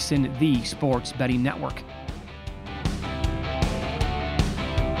 It's VSiN, the Sports Betting Network.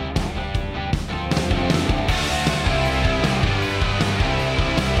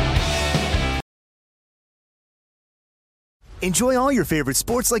 Enjoy all your favorite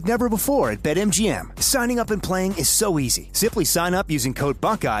sports like never before at BetMGM. Signing up and playing is so easy. Simply sign up using code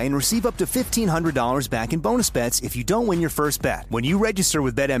Buckeye and receive up to $1,500 back in bonus bets if you don't win your first bet. When you register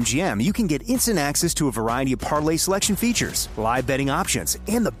with BetMGM, you can get instant access to a variety of parlay selection features, live betting options,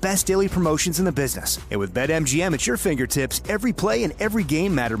 and the best daily promotions in the business. And with BetMGM at your fingertips, every play and every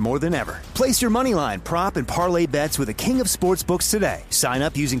game matter more than ever. Place your moneyline, prop, and parlay bets with the king of sportsbooks today. Sign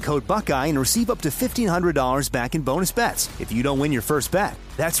up using code Buckeye and receive up to $1,500 back in bonus bets if you don't win your first bet.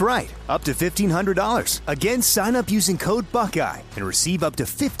 That's right, up to $1,500. Again, sign up using code Buckeye and receive up to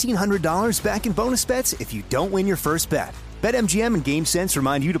 $1,500 back in bonus bets if you don't win your first bet. BetMGM and GameSense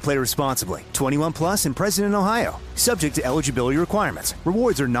remind you to play responsibly. 21 plus and present in Ohio. Subject to eligibility requirements.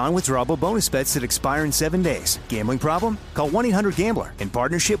 Rewards are non-withdrawable bonus bets that expire in 7 days. Gambling problem? Call 1-800-GAMBLER in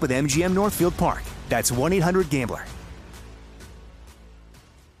partnership with MGM Northfield Park. That's 1-800-GAMBLER.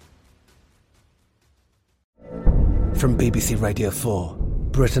 From BBC Radio 4,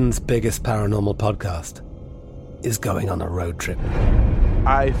 Britain's biggest paranormal podcast is going on a road trip.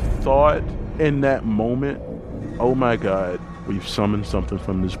 I thought in that moment, oh my God, we've summoned something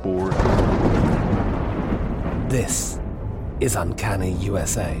from this board. This is Uncanny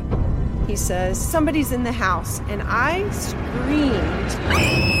USA. He says, somebody's in the house, and I screamed.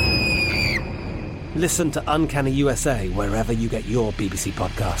 Listen to Uncanny USA wherever you get your BBC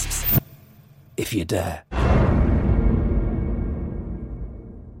podcasts, if you dare.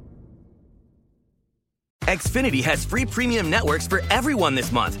 Xfinity has free premium networks for everyone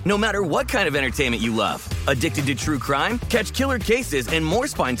this month, no matter what kind of entertainment you love. Addicted to true crime? Catch killer cases and more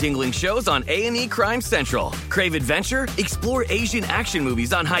spine-tingling shows on A&E Crime Central. Crave adventure? Explore Asian action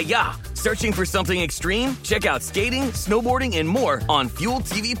movies on Hi-YAH. Searching for something extreme? Check out skating, snowboarding, and more on Fuel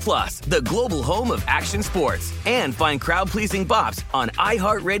TV Plus, the global home of action sports. And find crowd-pleasing bops on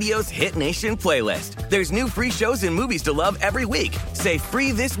iHeartRadio's Hit Nation playlist. There's new free shows and movies to love every week. Say free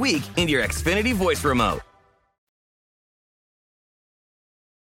this week in your Xfinity voice remote.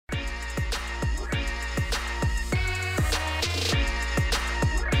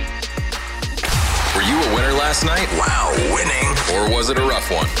 Were you a winner last night? Wow, winning. Or was it a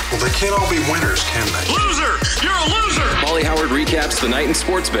rough one? Well, they can't all be winners, can they? Loser! You're a loser! Paulie Howard recaps the night in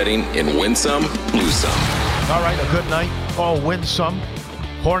sports betting in Win Some, Lose Some. All right, a good night. Oh, win some.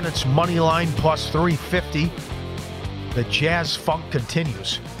 Hornets money line plus 350. The Jazz funk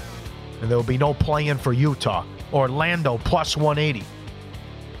continues. And there will be no play-in for Utah. Orlando plus 180.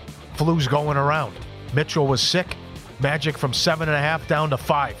 Flu's going around. Mitchell was sick. Magic from 7.5 down to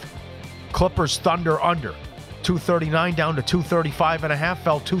 5. Clippers Thunder under. 239 down to 235.5.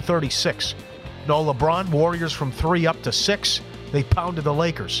 Fell 236. No LeBron. Warriors from 3 up to 6. They pounded the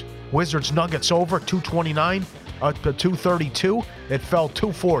Lakers. Wizards Nuggets over. 229 up to 232. It fell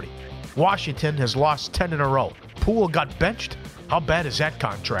 240. Washington has lost 10 in a row. Poole got benched. How bad is that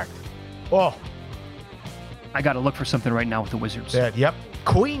contract? Oh. I got to look for something right now with the Wizards. Yep.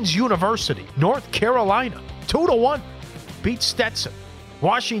 Queens University, North Carolina, 2-1. Beat Stetson.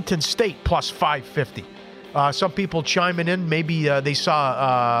 Washington State plus 550. Some people chiming in. Maybe they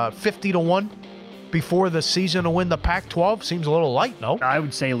saw 50-1 before the season to win the Pac-12. Seems a little light, no? I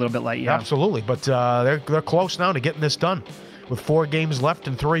would say a little bit light, yeah. Absolutely, but they're close now to getting this done with 4 games left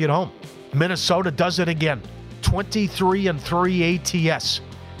and 3 at home. Minnesota does it again. 23-3 ATS.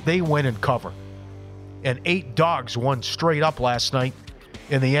 They win and cover. And 8 Dogs won straight up last night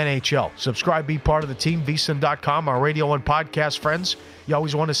in the NHL. Subscribe, be part of the team, vsin.com, our radio and podcast friends. You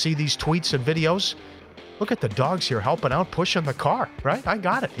always want to see these tweets and videos. Look at the Dogs here helping out, pushing the car, right? I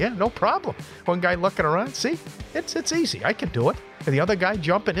got it. Yeah, no problem. One guy looking around. See? It's easy. I can do it. And the other guy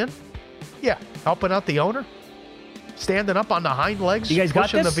jumping in. Yeah, helping out the owner. Standing up on the hind legs, you guys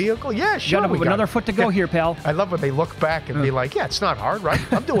pushing got this? the vehicle. Yeah, sure. We got another foot to go here, pal. I love when they look back and be like, yeah, it's not hard, right?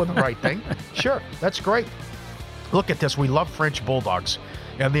 I'm doing the right thing. Sure, that's great. Look at this. We love French Bulldogs.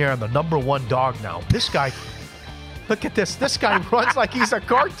 And they are the #1 dog now. This guy, look at this. This guy runs like he's a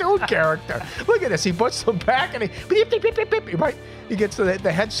cartoon character. Look at this. He puts them back and right? He gets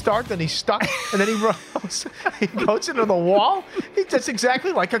the head start, then he's stuck, and then he runs. He goes into the wall. He's just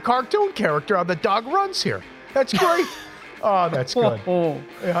exactly like a cartoon character on The Dog Runs here. That's great. Oh, that's good.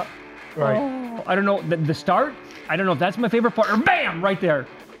 Yeah, right. Oh, I don't know. The start, I don't know if that's my favorite part. Or bam, right there.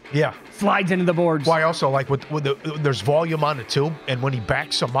 Yeah. Slides into the boards. Well, I also like there's volume on the tube, and when he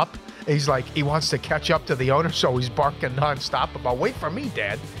backs him up, he's like, he wants to catch up to the owner, so he's barking nonstop about, wait for me,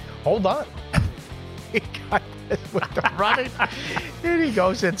 Dad. Hold on. He got this with the running. And he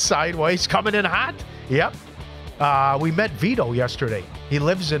goes in sideways, coming in hot. Yep. We met Vito yesterday. He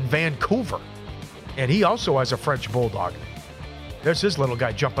lives in Vancouver. And he also has a French Bulldog. There's his little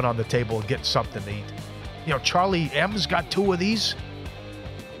guy jumping on the table and getting something to eat. You know, Charlie M's got 2 of these.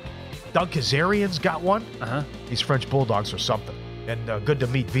 Doug Kazarian's got one. These French Bulldogs are something. And good to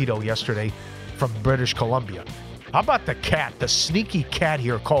meet Vito yesterday from British Columbia. How about the cat, the sneaky cat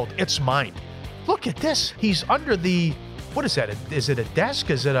here called It's Mine? Look at this. He's under the, what is that? Is it a desk?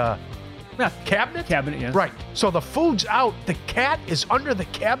 Is it a cabinet? Cabinet, yeah. Right. So the food's out. The cat is under the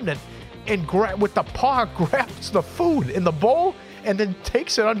cabinet and with the paw grabs the food in the bowl and then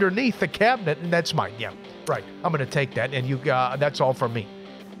takes it underneath the cabinet, and that's mine. Yeah, right. I'm going to take that, and that's all for me.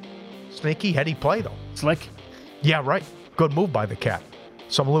 Sneaky, heady play, though. Slick. Yeah, right. Good move by the cat.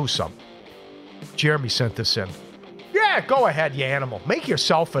 Some lose some. Jeremy sent this in. Yeah, go ahead, you animal. Make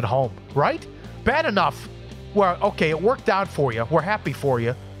yourself at home, right? Bad enough. Well, okay, it worked out for you. We're happy for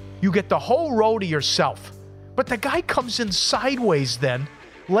you. You get the whole row to yourself. But the guy comes in sideways then,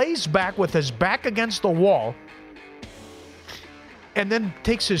 lays back with his back against the wall, and then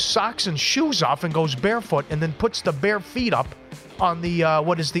takes his socks and shoes off and goes barefoot and then puts the bare feet up on the,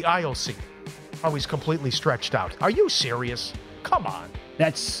 the aisle seat. Oh, he's completely stretched out. Are you serious? Come on.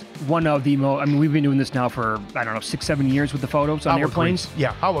 That's one of the most, I mean, we've been doing this now for, 6-7 years with the photos on airplanes.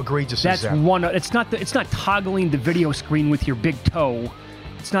 Yeah, how egregious is that? That's one, it's not toggling the video screen with your big toe.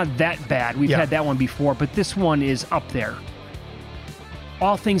 It's not that bad. We've had that one before, but this one is up there.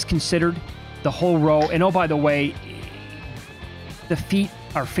 All things considered, the whole row, and oh, by the way, the feet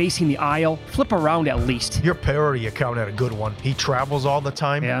are facing the aisle. Flip around at least. Your parody account had a good one. He travels all the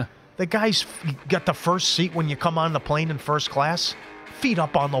time. Yeah. The guy's got the first seat when you come on the plane in first class. Feet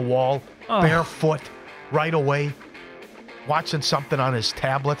up on the wall, barefoot, right away, watching something on his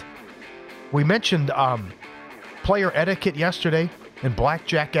tablet. We mentioned player etiquette yesterday. in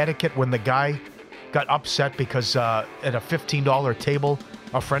blackjack etiquette when the guy got upset because at a $15 table,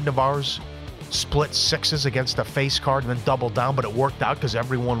 a friend of ours split sixes against a face card and then doubled down, but it worked out because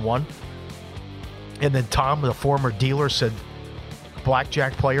everyone won. And then Tom, the former dealer, said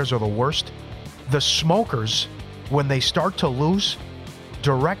blackjack players are the worst. The smokers, when they start to lose,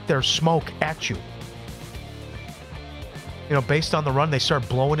 direct their smoke at you. You know, based on the run, they start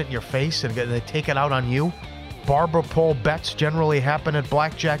blowing it in your face and they take it out on you. Barber pole bets generally happen at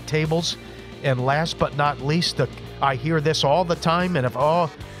blackjack tables. And last but not least, I hear this all the time, and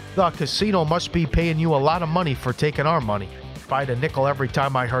the casino must be paying you a lot of money for taking our money. If I had a nickel every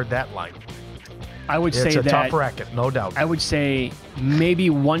time I heard that line. I would say it's a that tough racket, no doubt. I would say maybe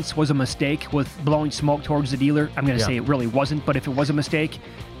once was a mistake with blowing smoke towards the dealer. I'm going to say it really wasn't, but if it was a mistake,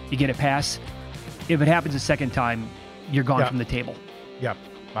 you get a pass. If it happens a second time, you're gone from the table. Yeah,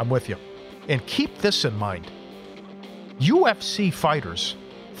 I'm with you. And keep this in mind. UFC fighters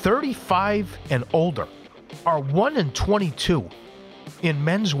 35 and older are 1 in 22 in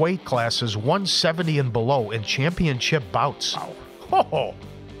men's weight classes 170 and below in championship bouts. Wow. Oh,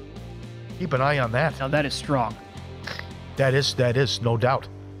 keep an eye on that. Now that is strong. That is, no doubt.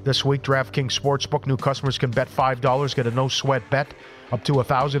 This week, DraftKings Sportsbook, new customers can bet $5, get a no-sweat bet, up to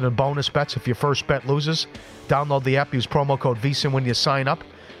 $1,000 in bonus bets if your first bet loses. Download the app, use promo code VSiN when you sign up.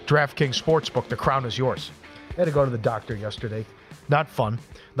 DraftKings Sportsbook, the crown is yours. I had to go to the doctor yesterday. Not fun,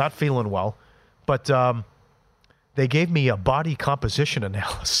 not feeling well, but they gave me a body composition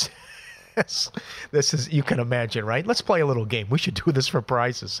analysis. This is, you can imagine, right? Let's play a little game. We should do this for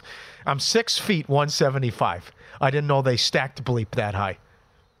prizes. I'm 6 feet, 175. I didn't know they stacked bleep that high.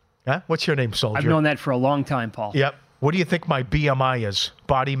 Huh? What's your name, soldier? I've known that for a long time, Paul. Yep. What do you think my BMI is?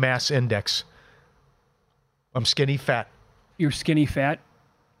 Body mass index. I'm skinny fat. You're skinny fat?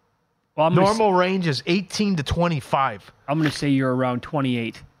 Well, normal range is 18 to 25. I'm going to say you're around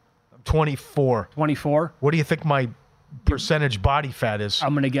 28. 24. 24? What do you think my percentage body fat is?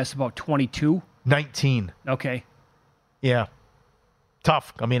 I'm going to guess about 22. 19. Okay. Yeah.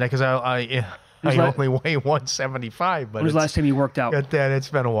 Tough. I mean, because I only weigh 175. But when was the last time you worked out? It's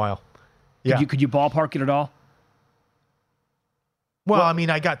been a while. Yeah. Could you ballpark it at all? Well, I mean,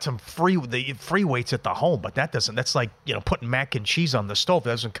 I got some free weights at the home, but that's like, putting mac and cheese on the stove.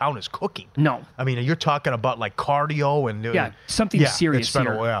 That doesn't count as cooking. No. I mean, you're talking about like cardio and... something serious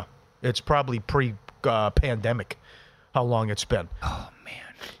here. Yeah. It's probably pre-pandemic how long it's been. Oh,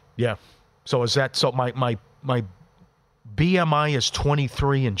 man. Yeah. So my BMI is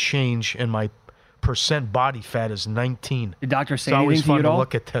 23 and change, and my percent body fat is 19. Did doctor say anything to you at all? It's always fun to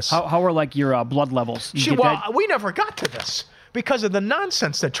look at this. How are like your blood levels? We never got to this because of the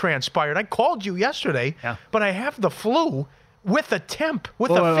nonsense that transpired. I called you yesterday, but I have the flu with a temp,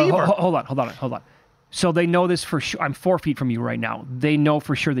 with a fever. Hold on. So they know this for sure. I'm 4 feet from you right now. They know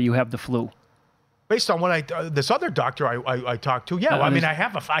for sure that you have the flu. Based on what this other doctor I talked to, I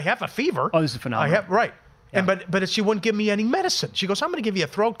have a fever. Oh, this is phenomenal. Right. Yeah. But she wouldn't give me any medicine. She goes, I'm going to give you a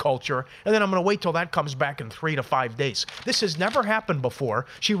throat culture, and then I'm going to wait till that comes back in 3 to 5 days. This has never happened before.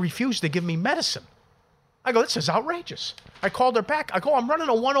 She refused to give me medicine. I go, this is outrageous. I called her back. I go, I'm running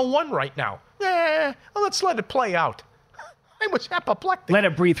a 101 right now. Let's let it play out. I was apoplectic. Let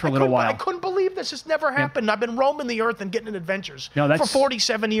it breathe for a little while. I couldn't believe this has never happened. I've been roaming the earth and getting in adventures for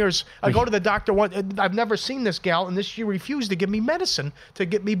 47 years. I go to the doctor. I've never seen this gal, and she refused to give me medicine to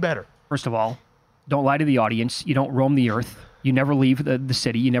get me better. First of all, don't lie to the audience. You don't roam the earth. You never leave the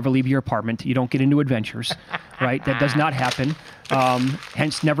city. You never leave your apartment. You don't get into adventures, right? That does not happen.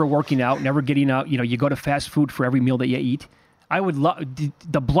 Hence, never working out, never getting out. You go to fast food for every meal that you eat. I would love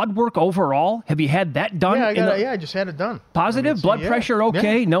the blood work overall. Have you had that done? Yeah, I just had it done. Positive? Blood pressure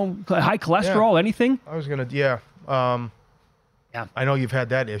okay? Yeah. No high cholesterol, anything? I was going to, I know you've had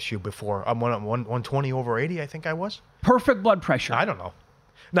that issue before. I'm 120 over 80, I think I was. Perfect blood pressure. I don't know.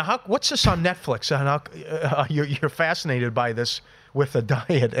 Now, what's this on Netflix? And you're fascinated by this with the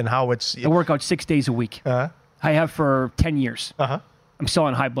diet and how it's... I work out 6 days a week. I have for 10 years. Uh-huh. I'm still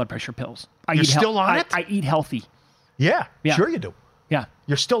on high blood pressure pills. You're still on it? I eat healthy. Yeah, sure you do. Yeah.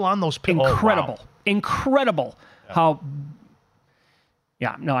 You're still on those pills. Incredible. Oh, wow. Incredible how...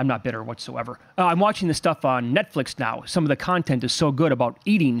 Yeah, no, I'm not bitter whatsoever. I'm watching this stuff on Netflix now. Some of the content is so good about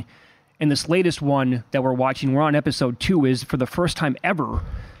eating. And this latest one that we're watching, we're on episode 2, is for the first time ever,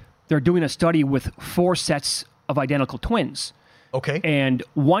 they're doing a study with 4 sets of identical twins. Okay. And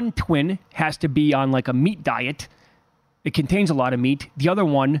one twin has to be on like a meat diet. It contains a lot of meat. The other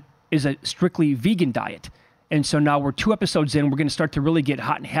one is a strictly vegan diet. And so now we're 2 episodes in. We're going to start to really get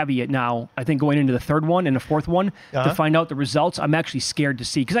hot and heavy now, I think, going into the 3rd one and the 4th one to find out the results. I'm actually scared to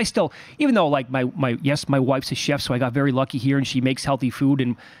see, because I still, even though like my wife's a chef, so I got very lucky here and she makes healthy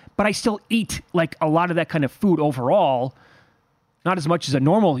food, but I still eat like a lot of that kind of food overall, not as much as a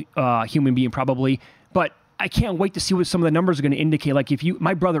normal human being probably, but I can't wait to see what some of the numbers are going to indicate. Like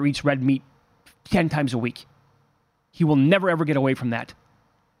my brother eats red meat 10 times a week. He will never ever get away from that.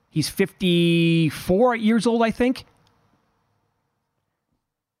 He's 54 years old, I think.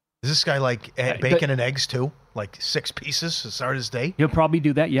 Is this guy like bacon and eggs too? Like 6 pieces to start his day? He'll probably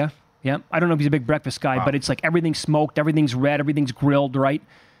do that, yeah. Yeah. I don't know if he's a big breakfast guy, but it's like everything's smoked, everything's red, everything's grilled, right?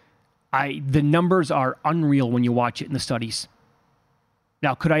 The numbers are unreal when you watch it in the studies.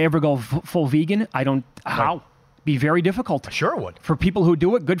 Now, could I ever go full vegan? I don't. How? Be very difficult. I sure would. For people who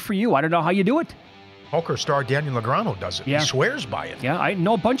do it, good for you. I don't know how you do it. Poker star Daniel Negreanu does it. Yeah. He swears by it. Yeah, I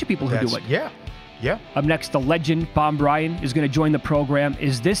know a bunch of people who do it. Yeah. Up next, the legend, Bob Bryan, is going to join the program.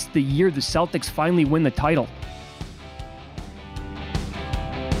 Is this the year the Celtics finally win the title?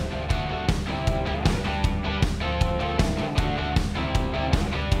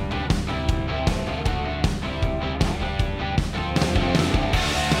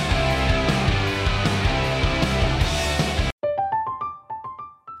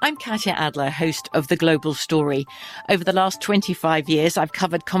 I'm Katya Adler, host of The Global Story. Over the last 25 years, I've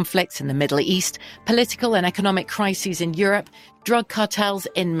covered conflicts in the Middle East, political and economic crises in Europe, drug cartels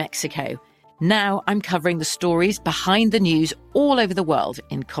in Mexico. Now I'm covering the stories behind the news all over the world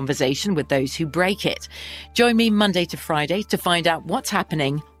in conversation with those who break it. Join me Monday to Friday to find out what's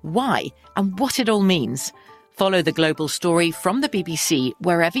happening, why, and what it all means. Follow The Global Story from the BBC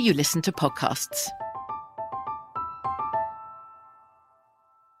wherever you listen to podcasts.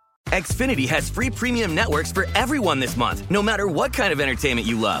 Xfinity has free premium networks for everyone this month, no matter what kind of entertainment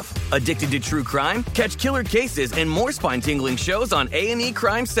you love. Addicted to true crime? Catch killer cases and more spine-tingling shows on A&E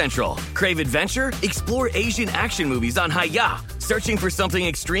Crime Central. Crave adventure? Explore Asian action movies on Hi-YAH. Searching for something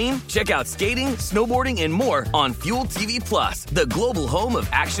extreme? Check out skating, snowboarding, and more on Fuel TV Plus, the global home of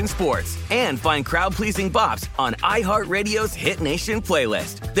action sports. And find crowd-pleasing bops on iHeartRadio's Hit Nation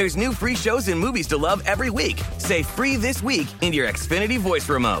playlist. There's new free shows and movies to love every week. Say free this week in your Xfinity voice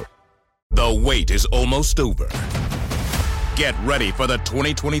remote. The wait is almost over. Get ready for the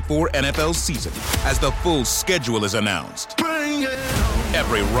 2024 NFL season as the full schedule is announced. Bring it on.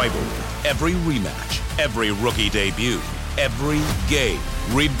 Every rivalry, every rematch, every rookie debut, every game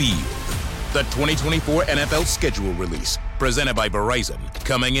revealed. The 2024 NFL schedule release, presented by Verizon,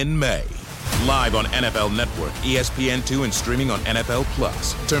 coming in May. Live on NFL Network, ESPN2, and streaming on NFL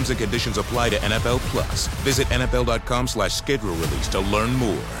Plus. Terms and conditions apply to NFL Plus. Visit NFL.com/schedule release to learn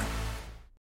more.